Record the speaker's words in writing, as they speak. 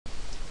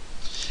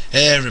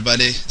Hey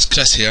everybody, it's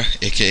Chris here,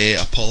 aka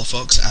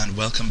Apollofox, and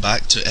welcome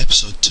back to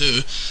episode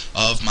 2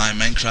 of my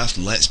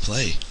Minecraft Let's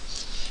Play.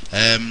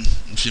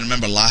 If you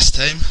remember last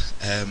time,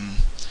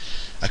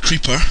 a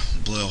creeper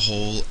blew a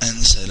hole in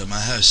the side of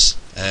my house.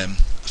 I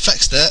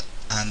fixed it,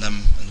 and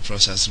I'm in the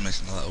process of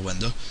making a little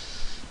window.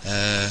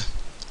 I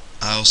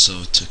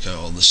also took out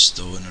all the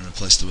stone and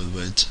replaced it with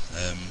wood,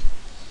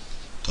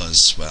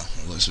 because, well,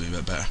 it looks a wee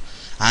bit better.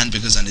 And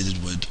because I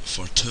needed wood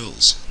for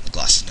tools. The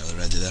glass is nearly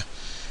ready there.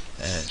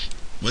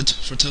 Wood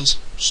for tools?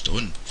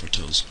 Stone for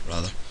tools,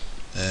 rather.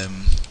 You'll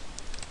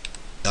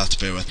have to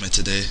bear with me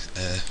today.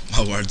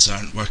 My words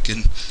aren't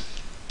working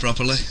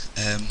properly.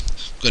 I'm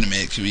going to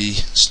make a wee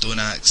stone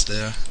axe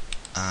there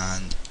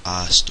and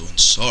a stone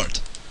sword,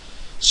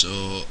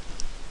 so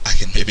I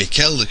can maybe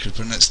kill the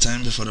creeper next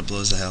time before it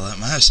blows the hell out of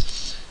my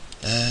house.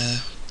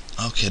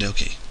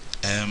 Okay.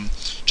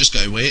 Just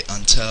gotta wait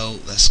until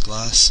this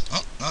glass.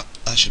 Oh,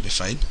 that should be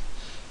fine.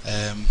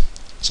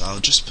 So I'll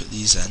just put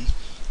these in,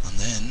 and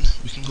then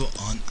we can go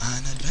on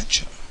an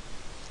adventure.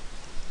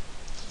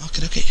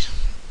 Okay.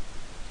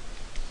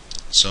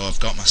 So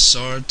I've got my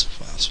sword.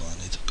 What else will I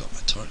need? I've got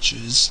my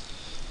torches.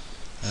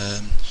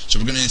 So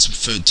we're going to need some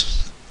food.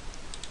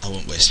 I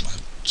won't waste my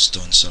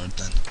stone sword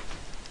then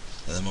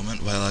at the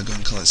moment while I go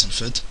and collect some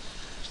food.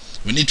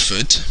 We need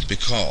food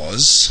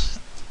because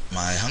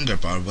my hunger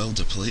bar will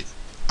deplete,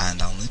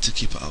 and I'll need to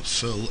keep it up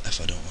full if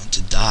I don't want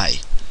to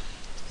die.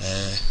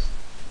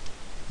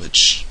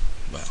 Which,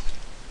 well,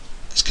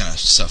 it's kind of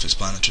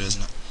self-explanatory,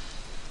 isn't it?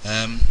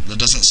 There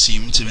doesn't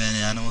seem to be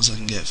any animals I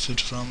can get food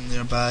from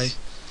nearby.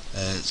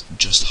 It's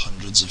just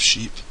hundreds of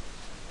sheep.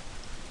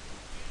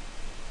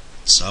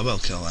 So I will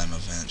kill them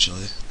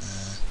eventually.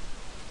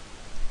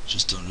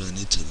 Just don't really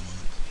need to at the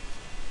moment.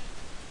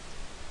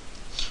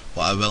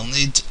 What I will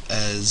need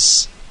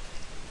is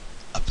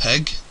a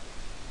pig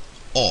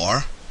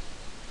or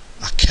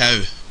a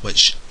cow,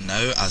 which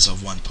now, as of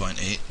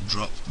 1.8,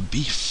 drop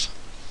beef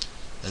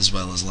as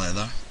well as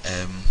leather.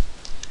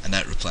 And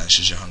that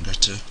replenishes your hunger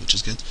too, which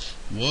is good.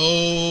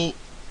 Whoa!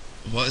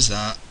 What is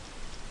that?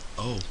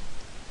 Oh.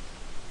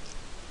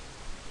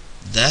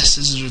 This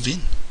is a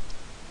ravine.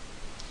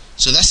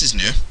 So this is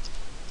new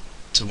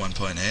to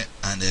 1.8,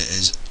 and it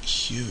is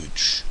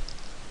huge.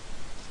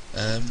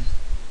 I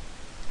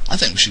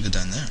think we should go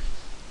down there.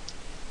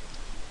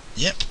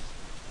 Yep.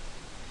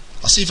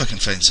 I'll see if I can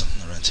find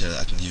something around here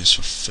that I can use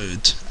for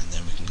food, and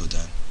then we can go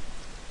down.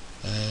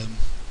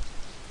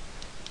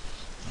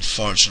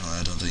 Unfortunately,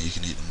 I don't think you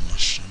can eat the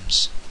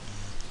mushrooms,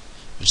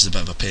 which is a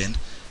bit of a pain.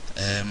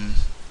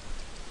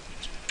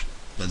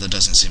 But there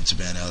doesn't seem to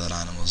be any other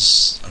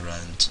animals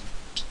around.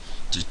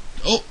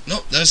 Oh,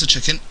 no, there's a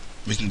chicken.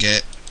 We can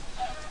get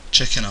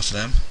chicken off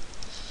them.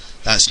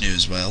 That's new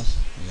as well.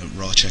 We got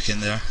raw chicken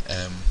there,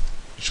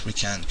 which we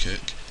can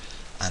cook.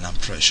 And I'm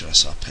pretty sure I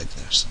saw a pig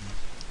there somewhere.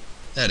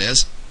 There it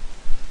is.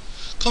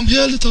 Come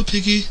here, little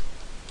piggy.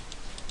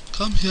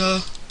 Come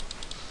here.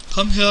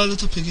 Come here,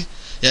 little piggy.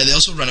 Yeah, they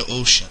also run out.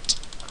 Oh shit.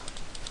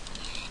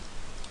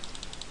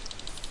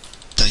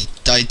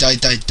 Die.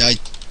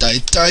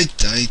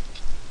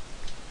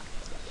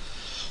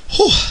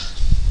 Whew.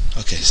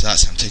 Okay, so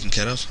that's him taken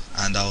care of.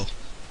 And I'll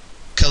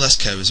kill this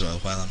cow as well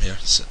while I'm here.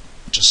 So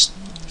just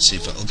see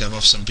if it'll give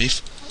off some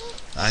beef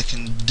I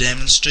can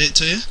demonstrate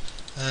to you.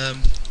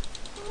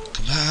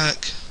 Come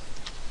back.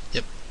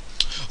 Yep.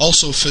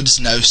 Also, food's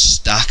now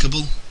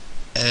stackable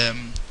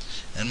in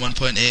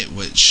 1.8,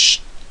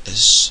 which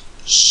is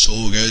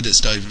so good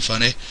it's not even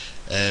funny.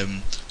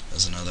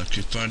 There's another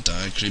creeper.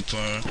 Die,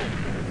 creeper.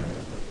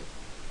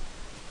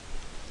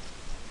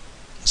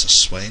 That's a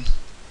swine.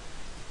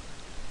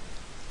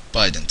 But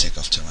I didn't take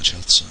off too much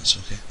health, so it's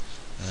okay.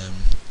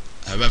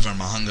 However,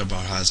 my hunger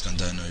bar has gone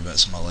down a wee bit,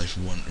 so my life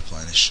won't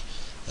replenish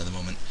at the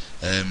moment.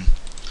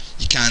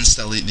 You can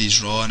still eat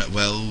these raw and it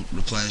will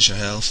replenish your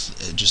health.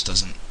 It just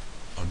doesn't,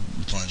 or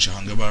replenish your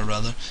hunger bar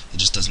rather. It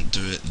just doesn't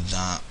do it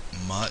that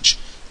much.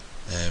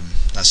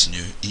 That's a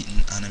new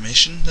eating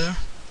animation there.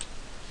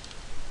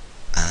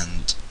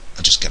 And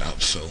I just get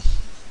up full.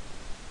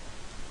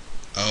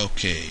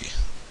 Okay.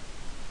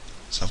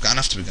 So I've got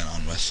enough to begin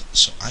on with,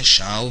 so I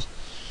shall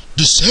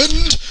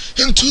descend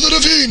into the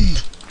ravine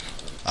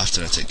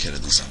after I take care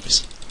of these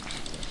zombies.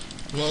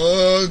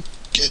 Whoa,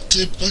 get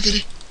to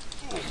buggity.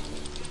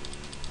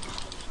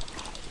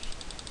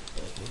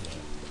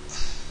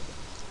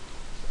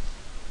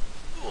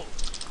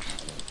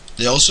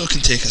 They also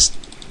can take us.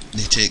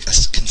 They take a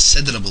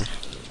considerable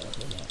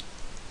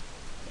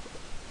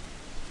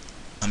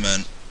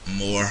amount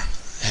more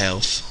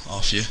health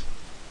off you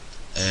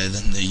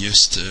than they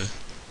used to.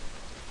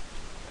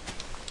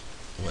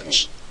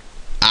 Which,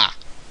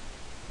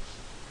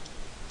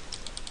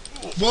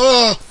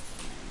 whoa!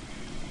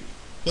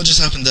 What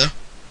just happened there?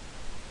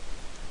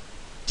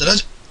 Did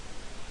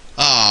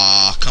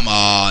I? Come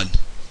on.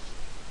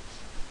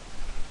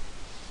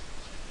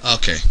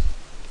 Okay,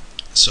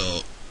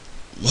 so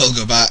we'll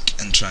go back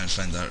and try and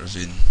find that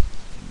ravine.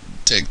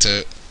 Take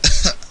two.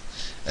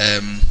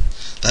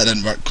 That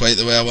didn't work quite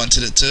the way I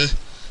wanted it to.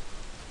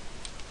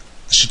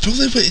 I should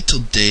probably wait till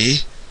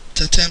day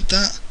to attempt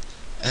that.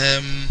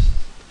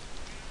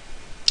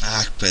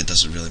 But it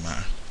doesn't really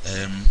matter.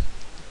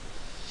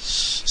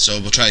 So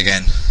we'll try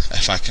again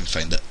if I can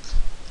find it.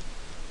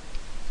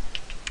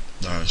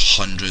 There are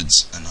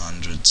hundreds and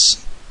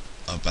hundreds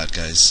of bad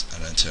guys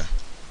around here,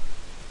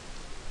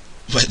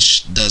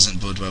 which doesn't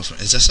bode well for.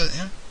 Is this it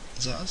here?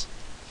 Is that us?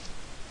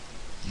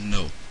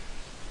 No.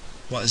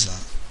 What is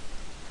that?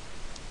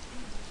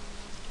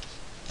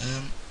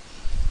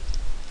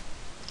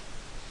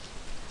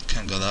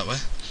 Can't go that way.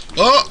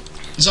 Oh!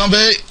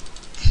 Zombie!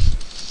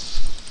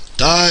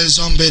 Die,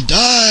 zombie,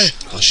 die!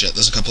 Oh shit,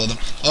 there's a couple of them.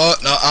 Oh,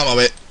 no, I'm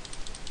away.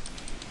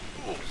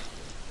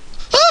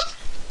 Ah!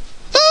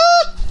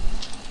 Ah!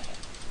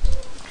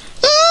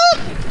 Ah!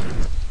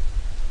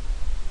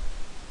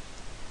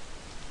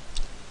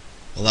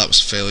 Well, that was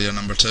failure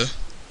number 2.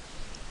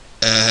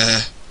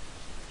 I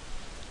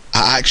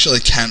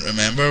actually can't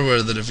remember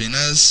where the ravine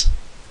is.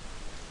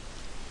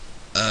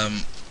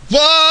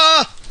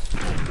 Whoa!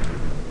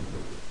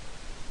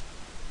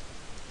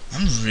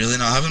 I'm really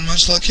not having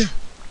much luck here.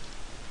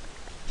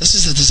 This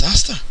is a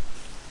disaster.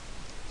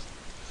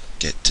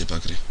 Get to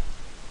buggery.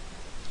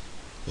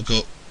 We'll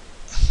go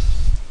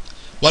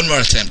one more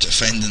attempt at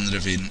finding the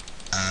ravine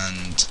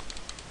and...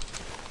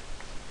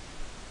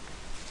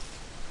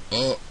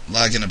 Oh,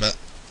 lagging a bit.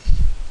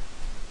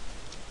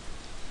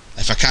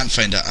 If I can't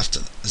find it after...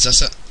 Is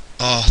this it?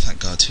 Oh, thank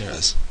God, here it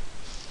is.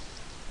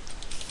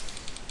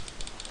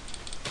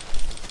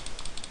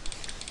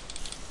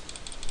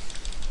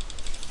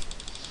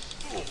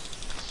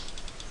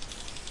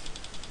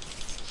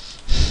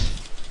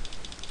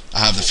 I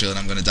have the feeling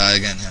I'm going to die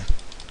again here.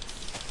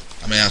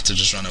 I may have to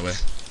just run away,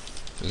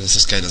 because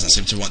this guy doesn't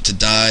seem to want to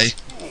die.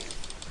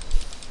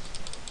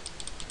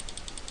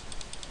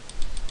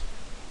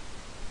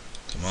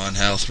 Come on,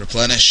 health,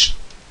 replenish.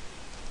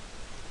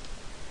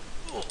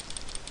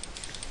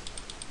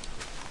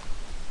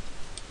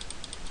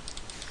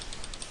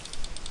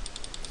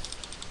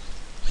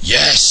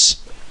 Yes!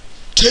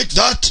 Take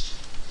that!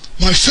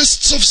 My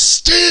fists of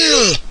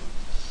steel!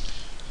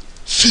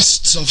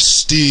 Fists of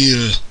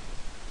steel.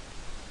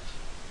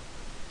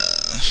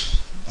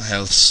 My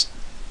health's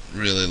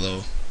really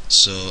low,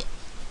 so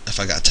if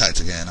I get attacked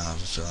again, I have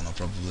a feeling I'll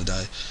probably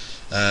die.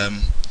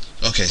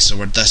 Okay, so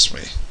we're this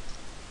way.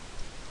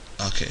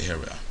 Okay, here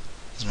we are.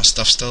 Is my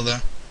stuff still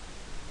there?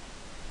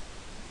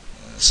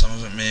 Some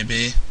of it may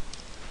be.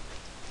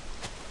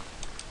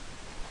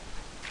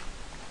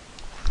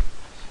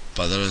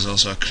 But there is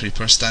also a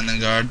creeper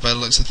standing guard by the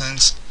looks of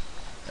things.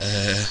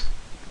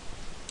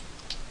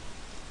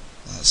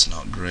 That's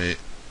not great.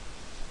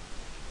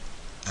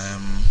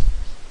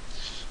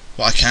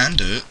 What I can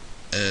do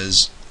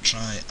is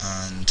try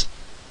and...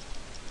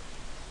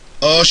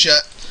 Oh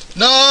shit!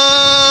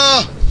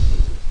 No!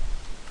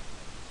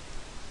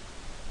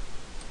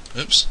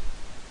 Oops.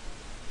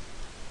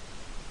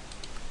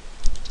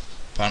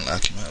 Apparently I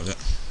came out of it.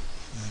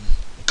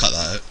 We'll cut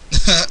that out.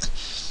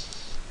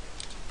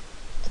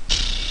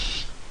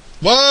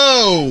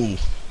 Whoa!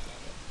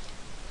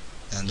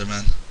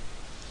 Enderman.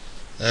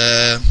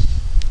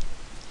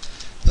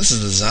 This is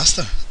a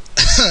disaster.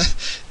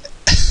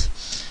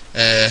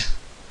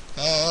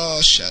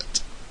 Oh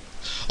shit.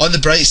 On the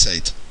bright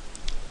side,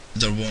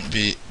 there won't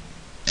be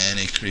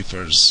any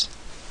creepers.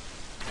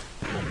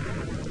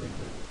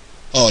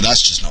 Oh,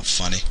 that's just not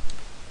funny.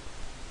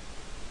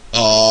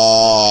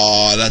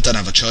 Oh, that didn't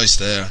have a choice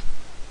there.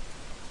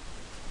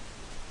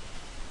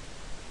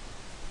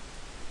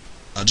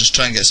 I'll just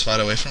try and get as far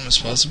away from him as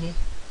possible.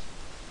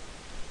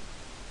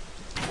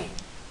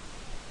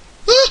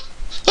 Ah!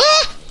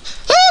 Ah!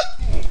 Ah!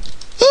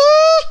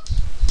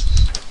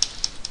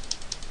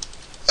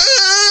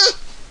 Ah!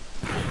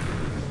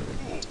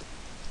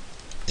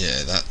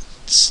 Yeah,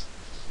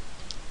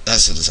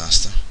 that's a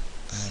disaster.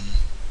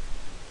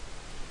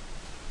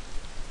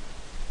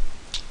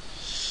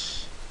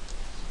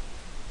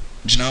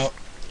 Do you know,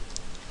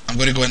 I'm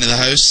going to go into the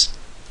house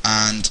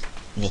and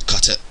we'll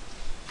cut it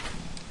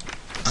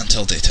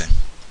until daytime.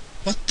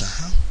 What the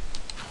hell?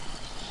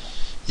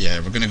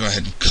 Yeah, we're going to go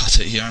ahead and cut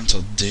it here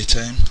until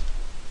daytime.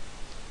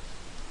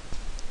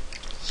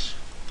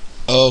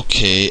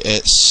 Okay,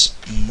 it's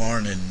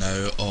morning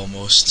now,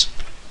 almost.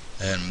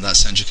 That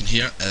sound you can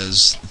hear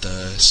is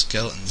the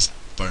skeletons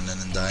burning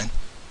and dying.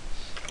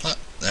 Oh,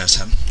 there's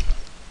him.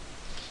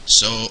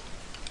 So,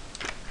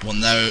 we'll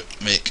now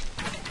make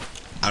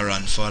a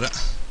run for it.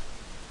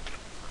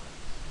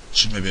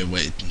 Should maybe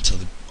wait until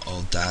they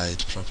all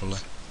died properly.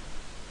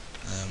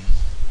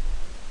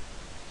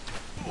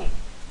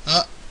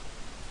 Ah!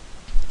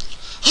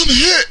 I'm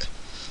hit!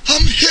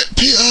 I'm hit,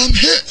 Peter, I'm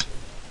hit!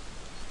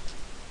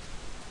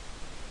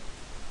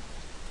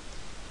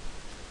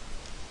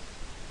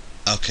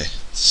 Okay,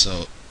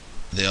 so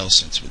they all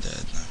seem to be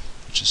dead now,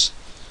 which is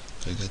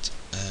very good.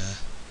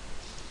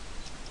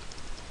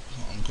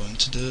 What I'm going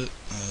to do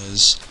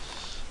is...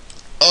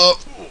 Oh!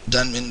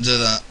 Didn't mean to do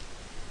that.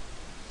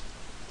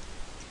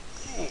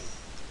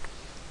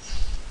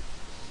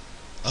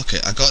 Okay,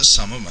 I got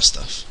some of my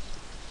stuff.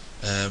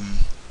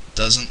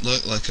 Doesn't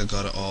look like I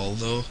got it all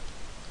though.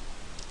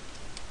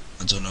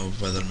 I don't know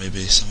whether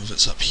maybe some of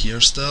it's up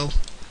here still.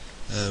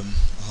 I'll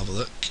have a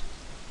look.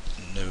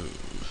 No.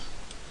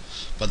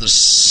 But there's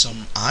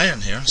some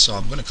iron here, so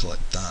I'm going to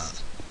collect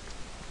that.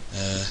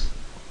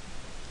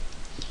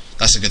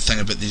 That's a good thing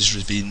about these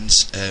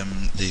ravines.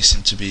 They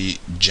seem to be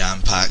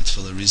jam-packed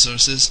full of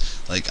resources,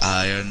 like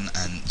iron,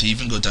 and they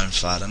even go down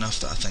far enough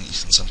that I think you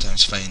can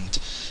sometimes find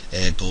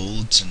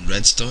gold and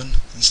redstone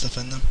and stuff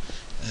in them.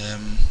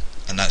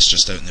 And that's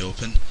just out in the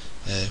open,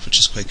 which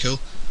is quite cool.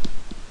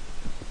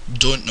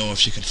 Don't know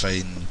if you can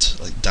find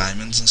like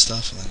diamonds and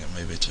stuff. I think it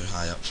may be too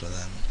high up for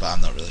them, but I'm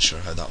not really sure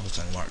how that whole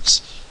thing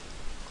works,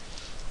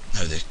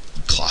 how they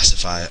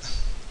classify it,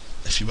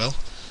 if you will.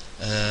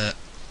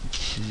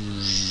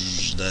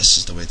 This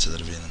is the way to the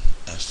ravine,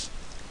 if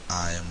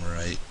I am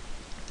right.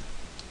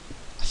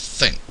 I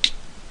think.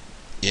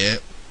 Yeah,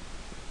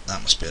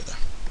 that must be it there.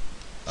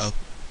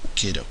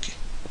 Okie dokie.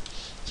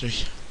 Through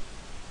here.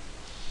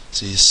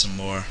 See some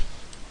more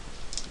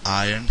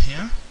iron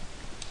here.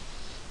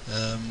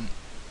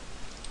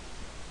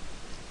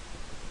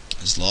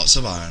 There's lots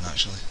of iron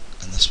actually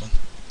in this one.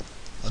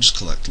 I'll just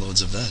collect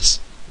loads of this.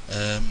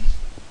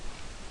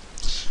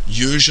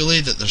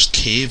 Usually that there's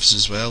caves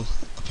as well,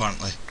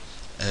 apparently,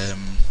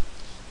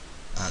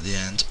 at the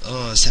end.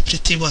 Oh, it's a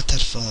pretty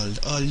waterfall.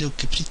 Oh,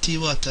 look, a pretty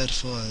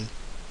waterfall.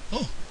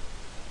 Oh.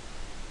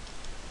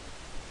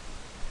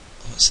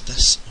 What's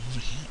this over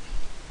here?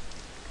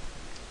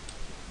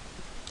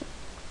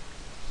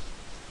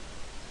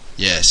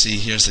 Yeah, see,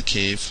 here's the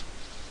cave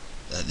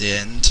at the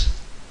end.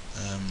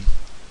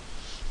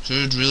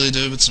 Could really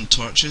do with some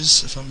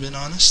torches, if I'm being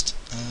honest.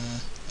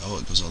 Oh,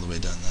 it goes all the way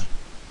down there.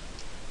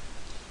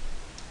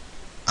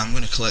 I'm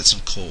going to collect some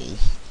coal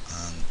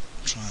and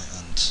try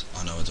and...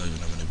 oh no, I don't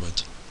even have any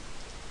wood.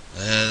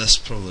 This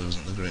probably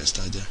wasn't the greatest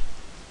idea.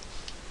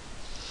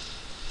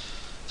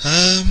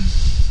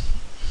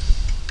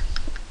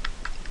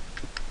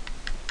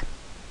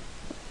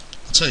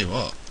 I'll tell you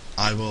what,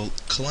 I will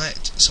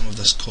collect some of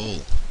this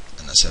coal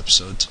in this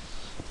episode,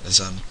 as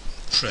I'm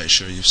pretty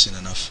sure you've seen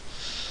enough.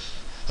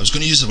 I was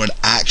going to use the word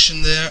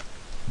action there,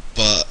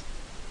 but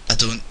I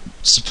don't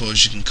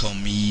suppose you can call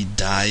me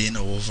dying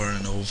over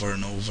and over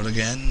and over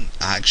again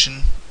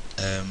action.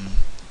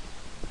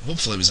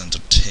 Hopefully it was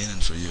entertaining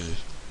for you.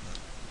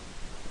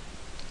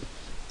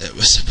 It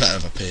was a bit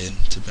of a pain,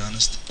 to be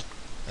honest.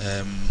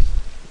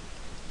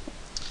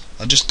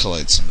 I'll just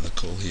collect some of the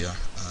coal here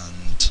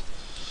and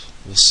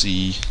we'll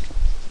see.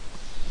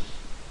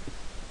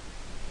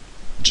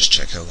 Just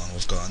check how long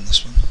we've got on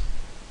this one.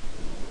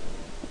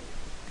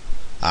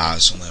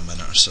 It's only a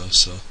minute or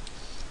so.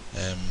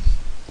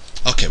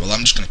 Okay, well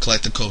I'm just going to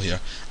collect the coal here,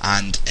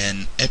 and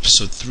in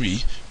episode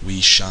 3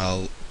 we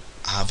shall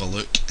have a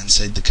look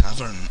inside the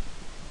cavern,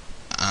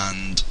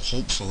 and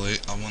hopefully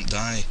I won't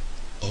die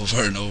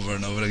over and over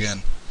and over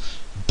again.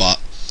 But,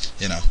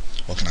 you know,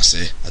 what can I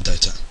say? I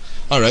doubt it.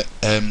 Alright,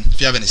 if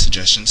you have any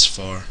suggestions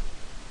for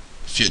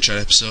future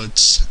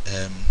episodes,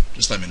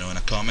 just let me know in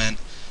a comment,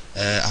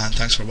 and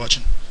thanks for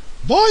watching.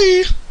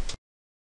 Bye!